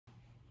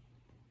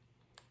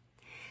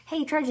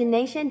Hey Trojan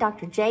Nation,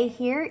 Dr. J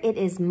here. It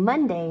is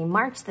Monday,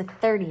 March the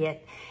 30th.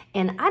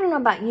 And I don't know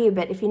about you,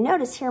 but if you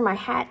notice here, my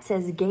hat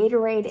says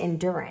Gatorade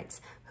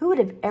Endurance. Who would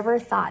have ever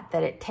thought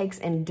that it takes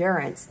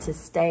endurance to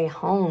stay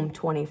home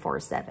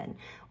 24/7?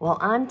 Well,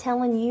 I'm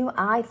telling you,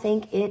 I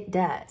think it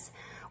does.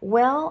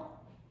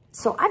 Well,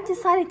 so I've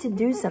decided to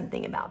do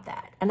something about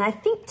that. And I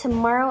think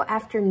tomorrow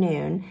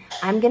afternoon,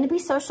 I'm going to be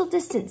social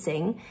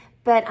distancing,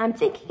 but I'm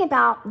thinking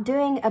about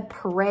doing a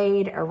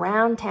parade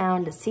around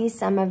town to see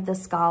some of the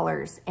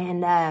scholars.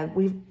 And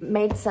we've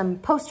made some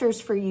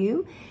posters for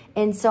you.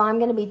 And so I'm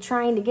going to be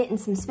trying to get in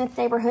some Smith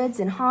neighborhoods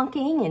and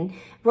honking and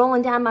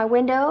rolling down my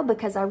window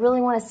because I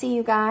really want to see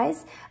you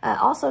guys.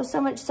 Also,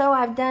 so much so,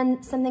 I've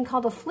done something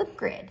called a flip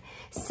grid.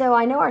 So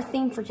I know our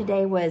theme for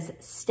today was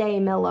stay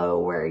mellow,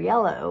 wear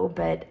yellow,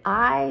 but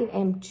I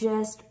am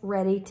just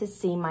ready to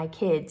see my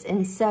kids.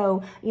 And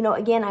so, you know,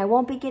 again, I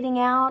won't be getting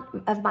out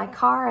of my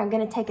car. I'm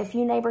going to take a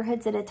few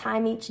neighborhoods at a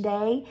time each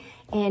day.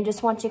 And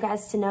just want you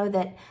guys to know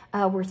that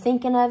we're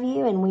thinking of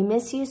you and we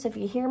miss you. So if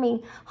you hear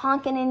me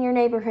honking in your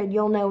neighborhood,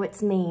 you'll know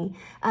it's me.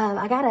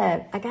 I got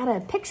a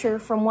picture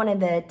from one of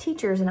the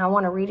teachers, and I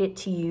want to read it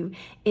to you.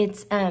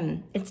 It's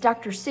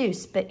Dr.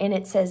 Seuss, and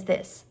it says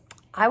this: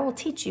 "I will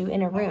teach you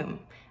in a room.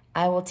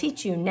 I will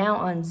teach you now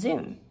on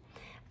Zoom.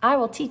 I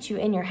will teach you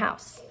in your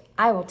house.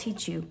 I will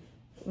teach you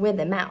with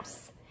a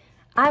mouse.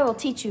 I will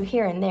teach you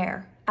here and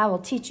there. I will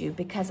teach you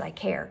because I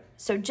care.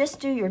 So just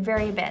do your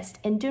very best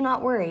and do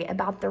not worry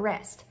about the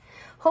rest."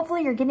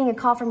 Hopefully you're getting a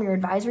call from your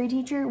advisory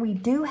teacher. We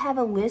do have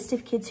a list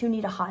of kids who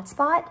need a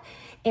hotspot,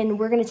 and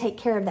we're going to take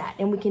care of that.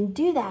 And we can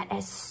do that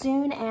as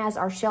soon as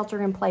our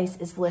shelter in place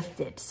is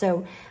lifted.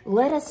 So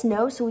let us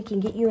know so we can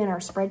get you in our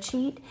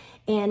spreadsheet.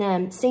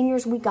 And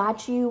seniors, we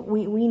got you.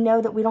 We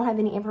know that we don't have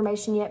any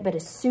information yet, but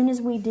as soon as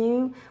we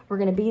do, we're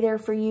going to be there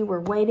for you. We're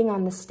waiting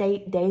on the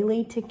state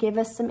daily to give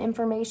us some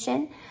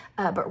information.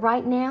 But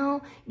right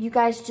now, you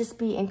guys just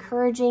be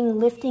encouraging,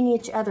 lifting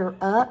each other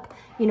up.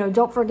 You know,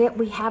 don't forget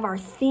we have our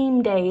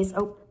theme days.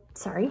 Oh,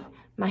 sorry,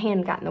 my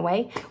hand got in the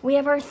way. We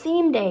have our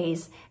theme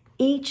days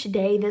each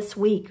day this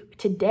week.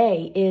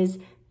 Today is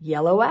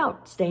yellow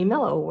out, stay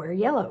mellow, wear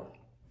yellow.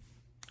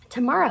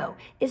 Tomorrow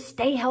is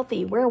stay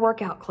healthy, wear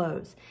workout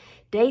clothes.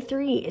 Day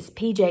 3 is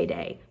PJ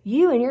day,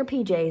 you and your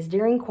PJs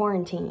during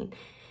quarantine.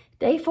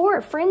 Day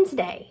 4, Friends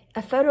Day,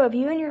 a photo of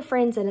you and your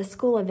friends at a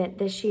school event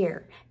this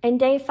year. And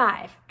Day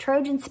 5,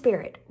 Trojan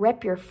Spirit,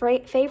 rep your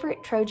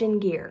favorite Trojan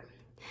gear.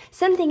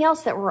 Something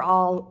else that we're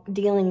all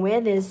dealing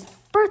with is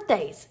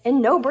birthdays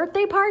and no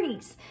birthday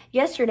parties.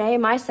 Yesterday,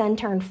 my son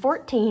turned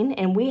 14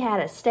 and we had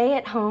a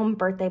stay-at-home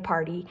birthday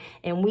party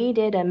and we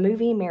did a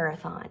movie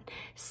marathon.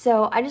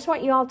 So I just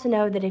want you all to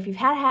know that if you've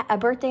had a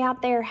birthday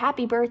out there,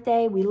 happy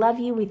birthday. We love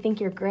you. We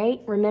think you're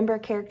great. Remember,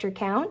 character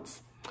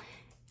counts.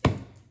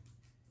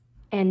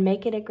 And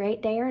make it a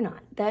great day or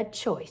not. The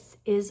choice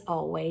is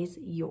always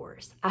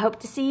yours. I hope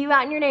to see you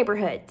out in your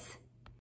neighborhoods.